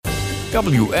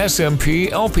WSMP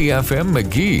LPFM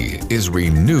Magee is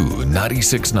Renew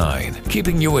 96.9,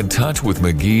 keeping you in touch with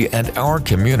Magee and our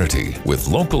community with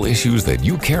local issues that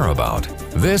you care about.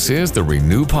 This is the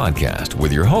Renew Podcast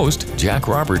with your host, Jack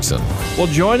Robertson. Well,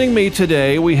 joining me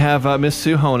today, we have Miss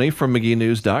Sue Honea from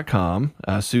MageeNews.com.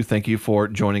 Sue, thank you for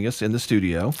joining us in the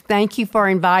studio. Thank you for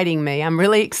inviting me. I'm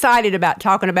really excited about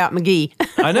talking about Magee.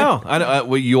 I know.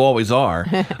 Well, you always are.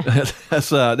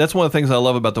 That's one of the things I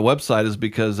love about the website is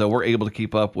because we're able to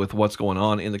keep up with what's going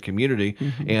on in the community.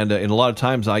 Mm-hmm. And a lot of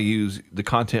times I use the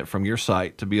content from your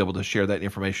site to be able to share that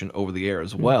information over the air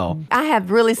as well. Mm-hmm. I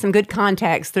have really some good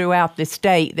contacts throughout the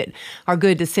state that are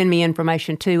good to send me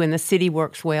information to, and the city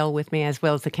works well with me as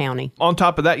well as the county. On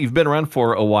top of that, you've been around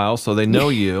for a while, so they know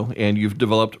you, and you've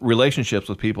developed relationships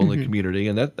with people in the community,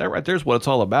 and that right there is what it's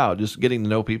all about, just getting to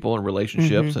know people and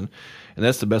relationships, and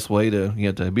that's the best way to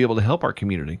be able to help our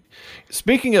community.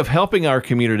 Speaking of helping our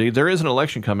community, there is an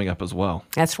election coming up as well.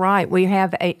 That's right. We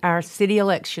have our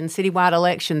citywide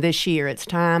election this year. It's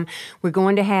time. We're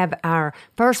going to have our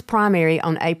first primary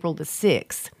on April the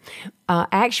 6th.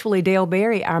 Actually, Dale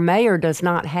Berry, our mayor, does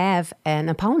not have an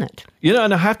opponent. You know,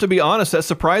 and I have to be honest, that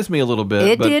surprised me a little bit.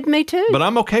 It did me too. But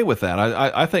I'm okay with that.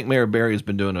 I think Mayor Berry has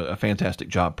been doing a fantastic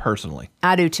job personally.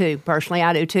 I do too. Personally,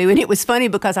 I do too. And it was funny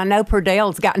because I know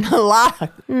Purdel's gotten a lot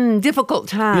of difficult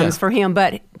times for him,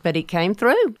 but he came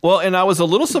through. Well, and I was a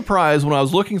little surprised when I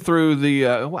was looking through the,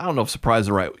 I don't know if surprise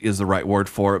is the right word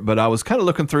for it, but I was kind of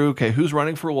looking through, okay, who's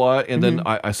running for what? And then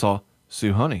I saw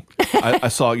Sue Honea. I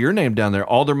saw your name down there,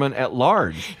 Alderman at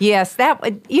Large. Yes,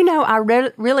 I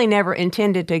really never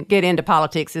intended to get into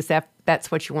politics, if that's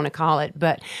what you want to call it,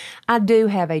 but I do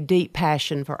have a deep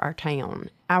passion for our town.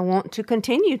 I want to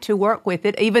continue to work with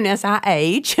it, even as I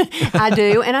age. I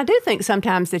do, and I do think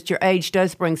sometimes that your age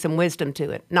does bring some wisdom to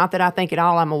it. Not that I think at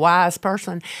all I'm a wise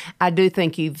person. I do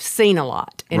think you've seen a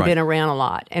lot and been around a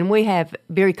lot. And we have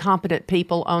very competent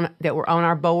people that were on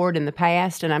our board in the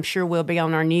past, and I'm sure we'll be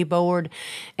on our new board.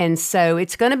 And so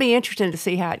it's going to be interesting to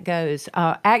see how it goes.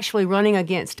 Actually, running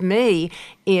against me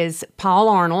is Paul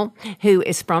Arnold, who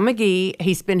is from Magee.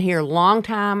 He's been here a long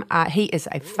time. He is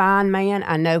a fine man.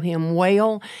 I know him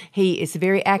well. He is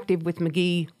very active with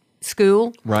Magee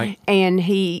School, right? And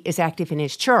he is active in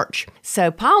his church.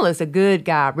 So Paul is a good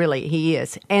guy, really, he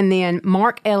is. And then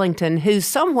Mark Ellington, who's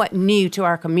somewhat new to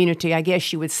our community, I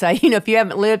guess you would say. You know, if you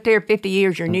haven't lived here 50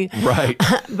 years, you're new. Right.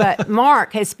 But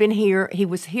Mark has been here. He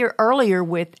was here earlier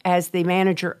as the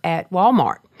manager at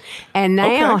Walmart. And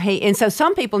now so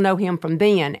some people know him from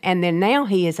then, and then now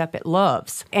he is up at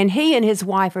Love's. And he and his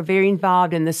wife are very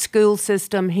involved in the school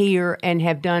system here and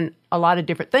have done a lot of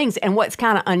different things. And what's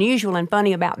kind of unusual and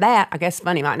funny about that, I guess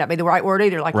funny might not be the right word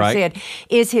either, like you said,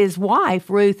 is his wife,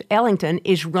 Ruth Ellington,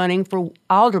 is running for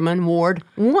Alderman Ward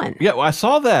 1. Yeah, well, I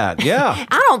saw that, yeah.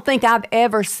 I don't think I've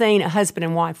ever seen a husband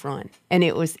and wife run. And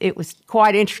it was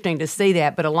quite interesting to see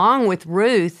that. But along with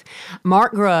Ruth,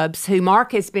 Mark Grubbs, who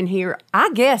Mark has been here,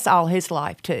 I guess, all his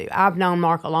life, too. I've known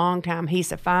Mark a long time.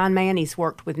 He's a fine man. He's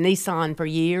worked with Nissan for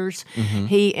years. Mm-hmm.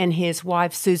 He and his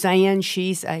wife, Suzanne,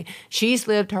 she's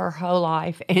lived her whole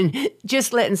life. And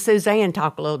just letting Suzanne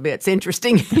talk a little bit, it's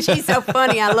interesting. She's so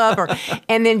funny. I love her.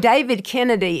 And then David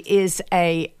Kennedy is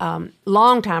a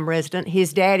longtime resident.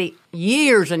 His daddy,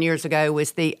 years and years ago,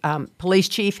 was the police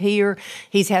chief here.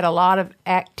 He's had a lot of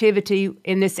activity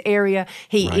in this area.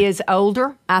 He is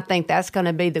older. I think that's going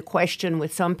to be the question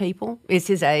with some people, is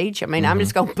his age. I mean, I'm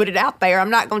just going to put it out there. I'm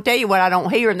not going to tell you what I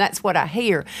don't hear, and that's what I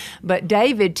hear. But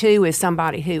David, too, is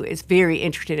somebody who is very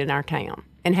interested in our town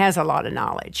and has a lot of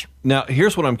knowledge. Now,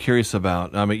 here's what I'm curious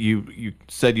about. I mean, you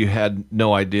said you had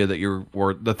no idea that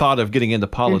the thought of getting into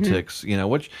politics,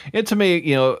 and to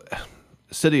me,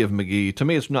 city of Magee, to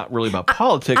me, it's not really about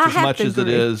politics as much as it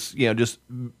is, just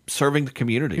serving the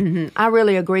community. Mm-hmm. I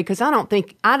really agree, because I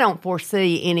don't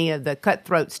foresee any of the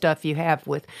cutthroat stuff you have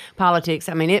with politics.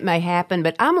 I mean, it may happen,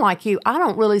 but I'm like you. I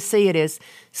don't really see it as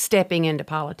stepping into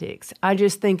politics. I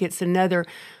just think it's another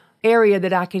area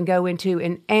that I can go into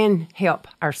and help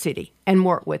our city and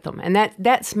work with them. And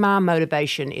that's my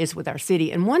motivation, is with our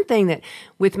city. And one thing that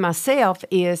with myself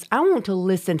is I want to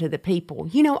listen to the people.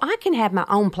 I can have my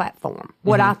own platform,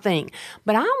 what I think,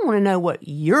 but I want to know what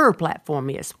your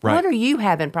platform is. Right. What are you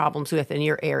having problems with in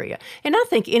your area? And I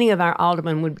think any of our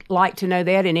aldermen would like to know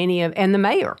that, and the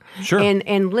mayor. Sure.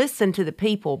 And listen to the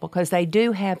people, because they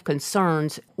do have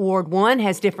concerns. Ward 1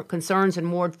 has different concerns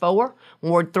than Ward 4,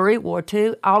 Ward 3, Ward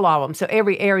 2, all of them. So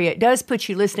every area, it does put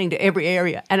you listening to every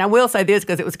area. And I will say this,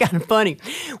 because it was kind of funny.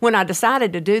 When I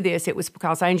decided to do this, it was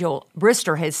because Angel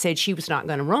Brister had said she was not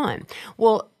going to run.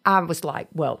 Well, I was like,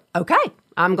 well, okay,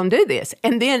 I'm going to do this.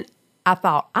 And then I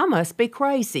thought, I must be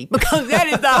crazy because that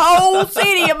is the whole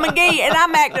city of Magee. And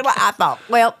I'm acting like, I thought,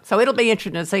 well, so it'll be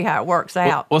interesting to see how it works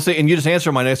out. Well, see, and you just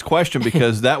answered my next question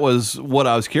because that was what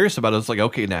I was curious about. It's like,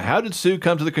 okay, now how did Sue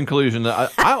come to the conclusion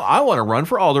that I want to run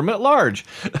for alderman at large?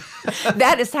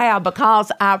 That is how,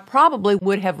 because I probably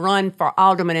would have run for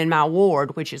alderman in my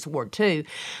ward, which is Ward 2,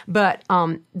 but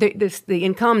the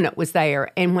incumbent was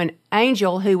there. And when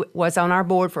Angel, who was on our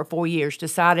board for 4 years,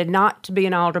 decided not to be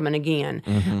an alderman again,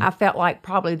 I felt like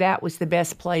probably that was the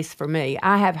best place for me.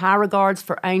 I have high regards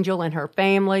for Angel and her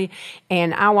family,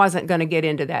 and I wasn't going to get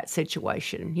into that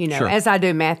situation, Sure. as I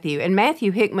do Matthew. And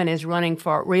Matthew Hickman is running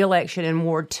for re-election in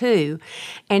Ward 2,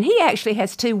 and he actually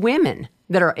has 2 women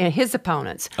that are his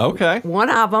opponents. Okay. One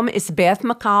of them is Beth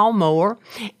McCall Moore,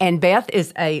 and Beth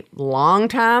is a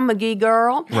longtime Magee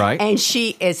girl. Right. And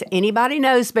she is, anybody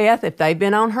knows Beth, if they've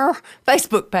been on her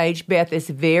Facebook page, Beth is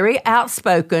very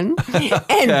outspoken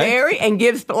and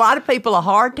gives a lot of people a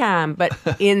hard time, but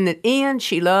in the end,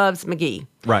 she loves Magee.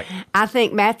 Right. I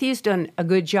think Matthew's done a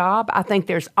good job. I think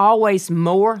there's always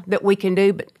more that we can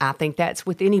do, but I think that's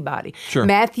with anybody. Sure.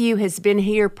 Matthew has been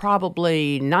here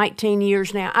probably 19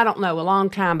 years now. I don't know, a long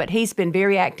time, but he's been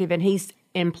very active, and he's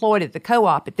employed at the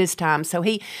co-op at this time. So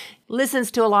he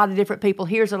listens to a lot of different people,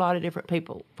 hears a lot of different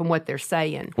people from what they're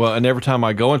saying. Well, and every time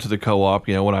I go into the co-op,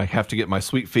 when I have to get my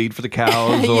sweet feed for the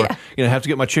cows or, have to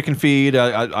get my chicken feed,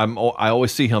 I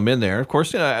always see him in there. Of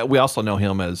course, we also know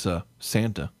him as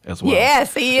Santa as well.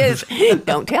 Yes, he is.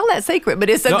 Don't tell that secret, but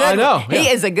it's a good one. I know. Yeah. He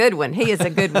is a good one. He is a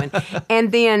good one.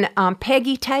 And then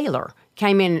Peggy Taylor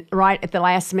came in right at the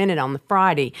last minute on the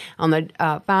Friday on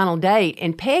the final date.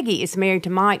 And Peggy is married to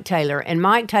Mike Taylor. And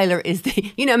Mike Taylor is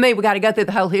the, me, we got to go through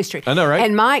the whole history. I know, right?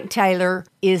 And Mike Taylor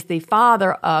is the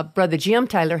father of Brother Jim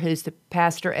Taylor, who's the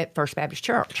pastor at First Baptist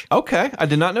Church. Okay. I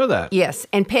did not know that. Yes.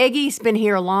 And Peggy's been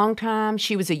here a long time.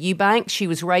 She was a Eubank. She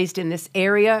was raised in this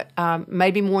area,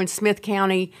 maybe more in Smith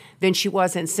County than she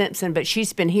was in Simpson, but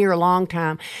she's been here a long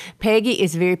time. Peggy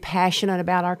is very passionate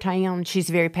about our town. She's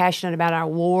very passionate about our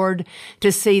ward,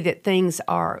 to see that things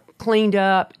are cleaned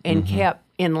up and kept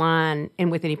in line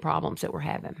and with any problems that we're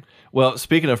having. Well,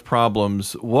 speaking of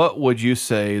problems, what would you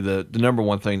say the number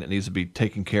one thing that needs to be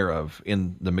taken care of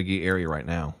in the Magee area right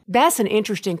now? That's an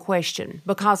interesting question,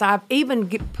 because I've even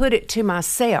put it to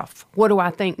myself. What do I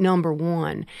think number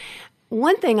one?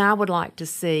 One thing I would like to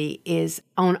see is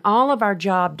on all of our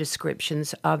job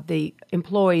descriptions of the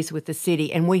employees with the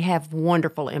city, and we have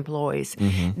wonderful employees,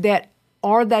 that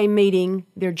are they meeting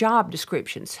their job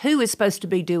descriptions? Who is supposed to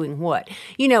be doing what?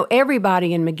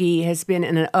 Everybody in Magee has been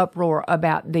in an uproar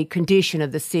about the condition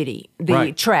of the city,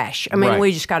 the trash. I mean,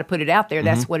 we just got to put it out there.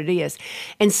 That's what it is.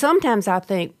 And sometimes I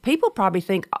think people probably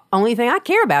think only thing I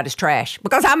care about is trash,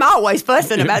 because I'm always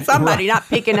fussing about somebody not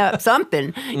picking up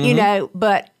something,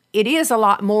 but it is a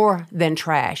lot more than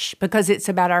trash, because it's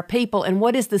about our people and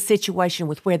what is the situation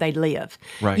with where they live.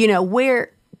 Right.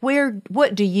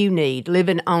 What do you need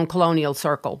living on Colonial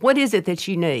Circle? What is it that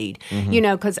you need?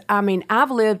 Because, I've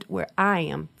lived where I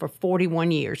am for 41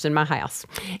 years in my house.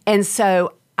 And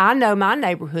so I know my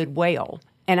neighborhood well,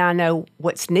 and I know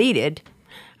what's needed.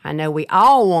 I know we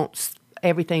all want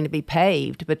everything to be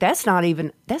paved, but that's not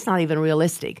even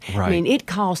realistic. Right. It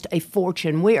costs a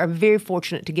fortune. We are very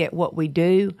fortunate to get what we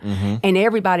do, and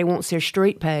everybody wants their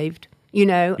street paved,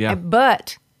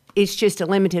 but it's just a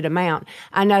limited amount.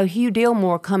 I know Hugh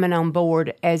Dillmore coming on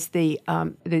board as the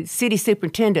city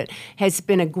superintendent has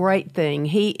been a great thing.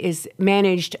 He has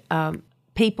managed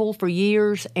people for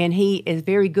years, and he is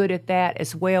very good at that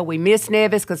as well. We miss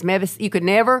Nevis, because Nevis, you could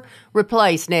never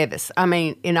replace Nevis,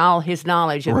 in all his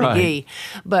knowledge of Magee.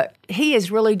 But he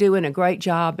is really doing a great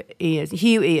job.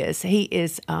 Hugh is. He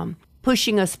is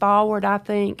pushing us forward, I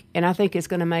think, and I think it's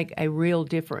going to make a real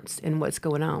difference in what's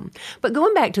going on. But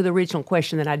going back to the original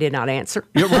question that I did not answer.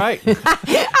 You're right.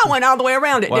 I went all the way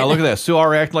around it. Wow, look at that. Sue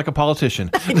already acting like a politician.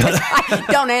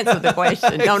 Don't answer the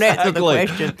question. Don't answer the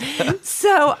question.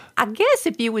 So I guess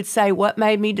if you would say what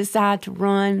made me decide to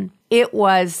run, it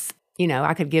was,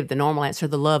 I could give the normal answer,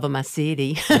 the love of my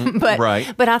city. but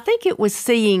I think it was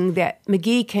seeing that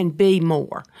Magee can be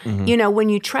more. When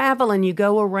you travel and you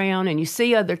go around and you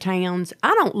see other towns,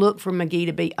 I don't look for Magee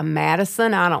to be a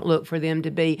Madison. I don't look for them to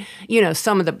be,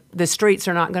 some of the streets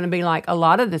are not going to be like a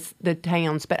lot of the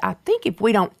towns. But I think if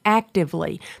we don't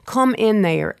actively come in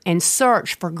there and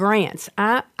search for grants,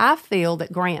 I feel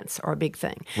that grants are a big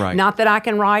thing. Right. Not that I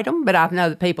can write them, but I know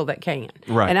the people that can.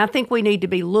 Right. And I think we need to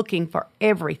be looking for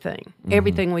everything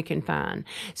we can find.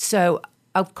 So,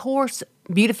 of course,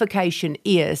 beautification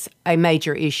is a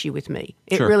major issue with me.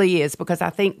 It really is, because I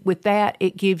think with that,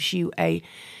 it gives you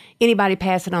anybody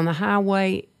passing on the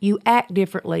highway, you act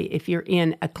differently if you're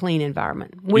in a clean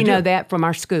environment. We know that from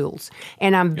our schools.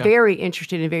 And I'm very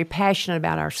interested and very passionate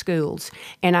about our schools.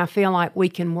 And I feel like we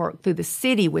can work through the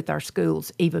city with our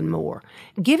schools even more,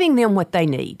 giving them what they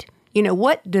need.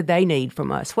 What do they need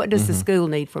from us? What does the school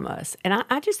need from us? And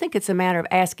I just think it's a matter of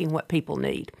asking what people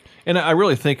need. And I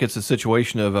really think it's a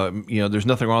situation of, there's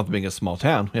nothing wrong with being a small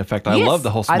town. In fact, I love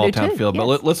the whole small town feel.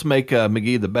 But let's make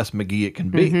Magee the best Magee it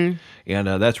can be. And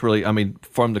that's really,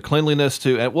 from the cleanliness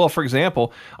to, well, for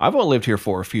example, I've only lived here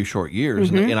for a few short years,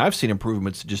 and I've seen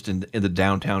improvements just in the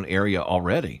downtown area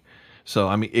already. So,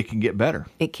 it can get better.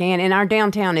 It can. And our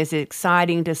downtown is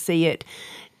exciting to see it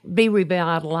be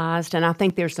revitalized, and I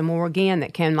think there's some more again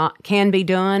that can be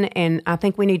done, and I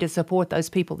think we need to support those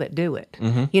people that do it.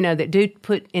 That do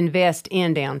invest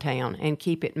in downtown and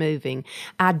keep it moving.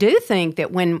 I do think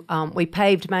that when we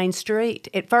paved Main Street,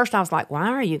 at first I was like, why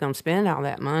are you going to spend all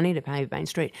that money to pave Main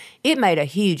Street? It made a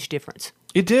huge difference.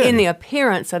 It did. In the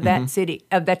appearance of that city,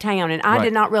 of the town, and I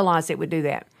did not realize it would do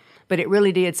that. But it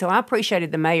really did. So I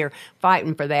appreciated the mayor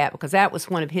fighting for that, because that was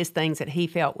one of his things that he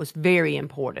felt was very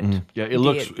important. Yeah, it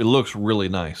looks really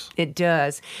nice. It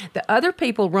does. The other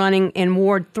people running in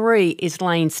Ward 3 is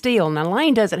Lane Steele. Now,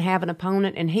 Lane doesn't have an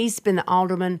opponent, and he's been the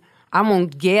alderman, I'm going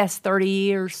to guess 30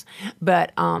 years,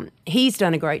 but he's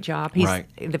done a great job. He's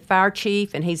the fire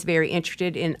chief, and he's very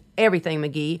interested in everything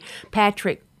Magee.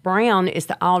 Patrick Brown is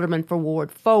the alderman for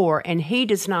Ward 4, and he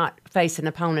does not face an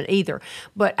opponent either.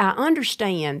 But I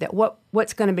understand that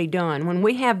what's going to be done when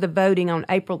we have the voting on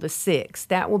April the 6th,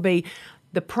 that will be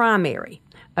the primary.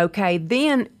 Okay,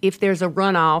 then if there's a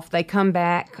runoff, they come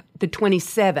back the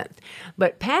 27th.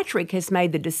 But Patrick has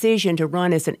made the decision to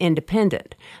run as an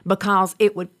independent because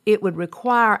it would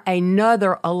require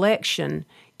another election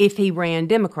if he ran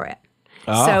Democrat.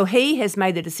 So he has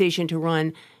made the decision to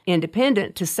run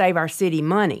independent to save our city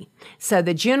money. So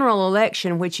the general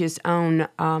election, which is on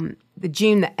the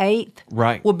June the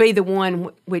 8th, will be the one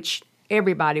which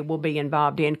everybody will be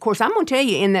involved in. Of course, I'm going to tell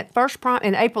you, in that first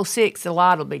in April 6th, a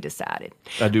lot will be decided.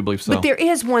 I do believe so. But there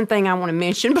is one thing I want to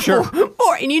mention before,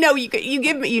 and you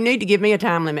need to give me a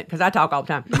time limit because I talk all the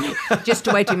time, just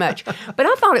way too much. But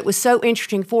I thought it was so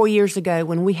interesting 4 years ago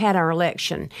when we had our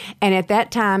election, and at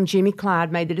that time, Jimmy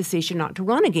Clyde made the decision not to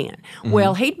run again.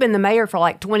 Well, he'd been the mayor for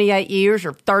like 28 years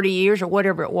or 30 years or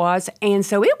whatever it was, and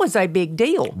so it was a big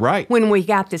deal when we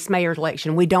got this mayor's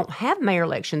election. We don't have mayor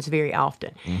elections very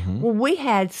often. Well, we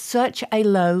had such a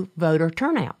low voter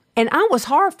turnout. And I was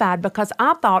horrified because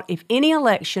I thought if any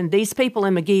election, these people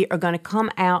in Magee are going to come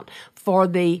out for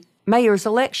the mayor's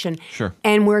election.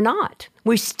 And we're not.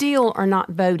 We still are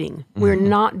not voting. We're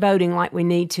not voting like we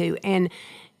need to. And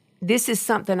this is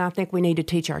something I think we need to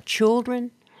teach our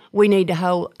children. We need to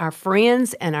hold our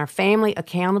friends and our family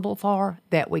accountable for,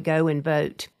 that we go and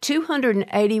vote.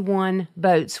 281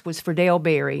 votes was for Dale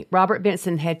Berry. Robert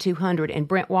Benson had 200 and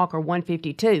Brent Walker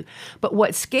 152. But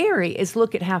what's scary is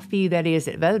look at how few that is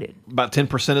that voted. About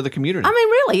 10% of the community.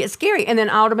 Really, it's scary. And then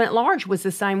Alderman at large was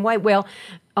the same way. Well,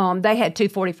 they had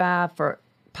 245 for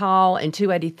Paul and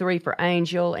 283 for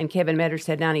Angel, and Kevin Metters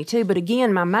had 92. But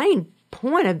again, my main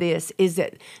point of this is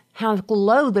that how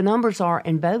low the numbers are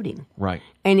in voting.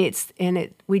 And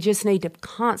we just need to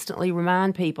constantly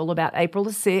remind people about April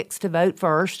the 6th to vote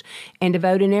first and to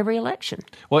vote in every election.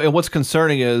 Well, and what's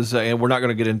concerning is, and we're not going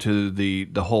to get into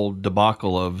the whole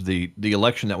debacle of the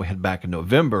election that we had back in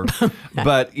November,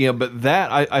 but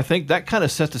that I think that kind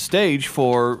of set the stage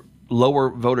for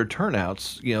lower voter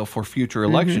turnouts, for future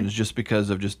elections, just because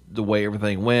of just the way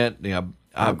everything went.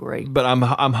 I agree. But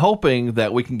I'm hoping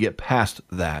that we can get past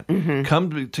that,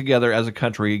 come together as a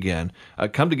country again,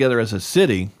 come together as a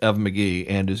city of Magee,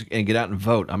 and get out and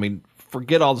vote.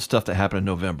 Forget all the stuff that happened in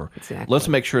November. Exactly. Let's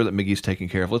make sure that Magee's taken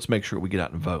care of. Let's make sure we get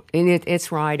out and vote. And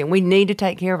it's right. And we need to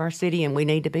take care of our city, and we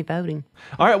need to be voting.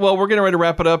 All right. Well, we're getting ready to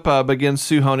wrap it up. Again,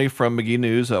 Sue Honea from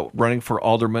MageeNews, running for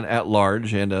alderman at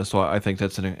large. And so I think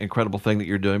that's an incredible thing that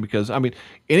you're doing, because,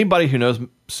 anybody who knows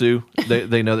Sue,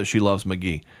 they know that she loves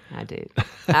Magee. I do.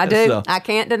 I do. So, I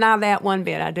can't deny that one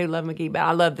bit. I do love Magee, but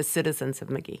I love the citizens of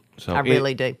Magee. I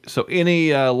really do. So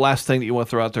any last thing that you want to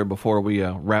throw out there before we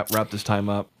wrap this time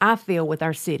up? I feel with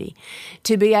our city,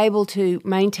 to be able to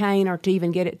maintain, or to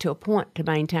even get it to a point to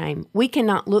maintain, we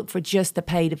cannot look for just the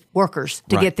paid workers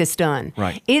to get this done.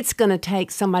 It's going to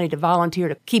take somebody to volunteer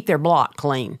to keep their block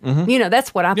clean.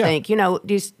 That's what I think.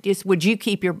 Just would you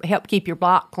help keep your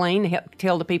block clean, help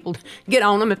tell the people to get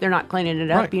on them if they're not cleaning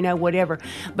it up, Right. whatever.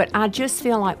 But I just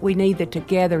feel like we need the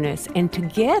togetherness, and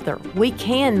together we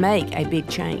can make a big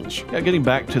change. Yeah, getting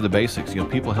back to the basics,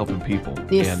 people helping people,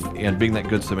 Yes. and being that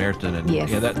good Samaritan, and Yes.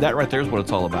 that right there is what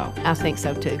it's all about. I think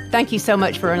so too. Thank you so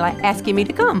much for asking me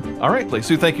to come. All right,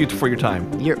 Sue, thank you for your time.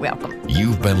 You're welcome.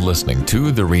 You've been listening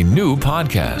to the Renew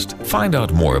Podcast. Find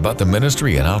out more about the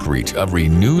ministry and outreach of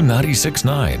Renew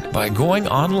 96.9 by going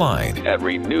online at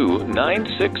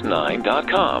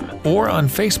renew969.com or on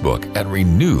Facebook at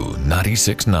Renew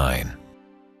 96.9.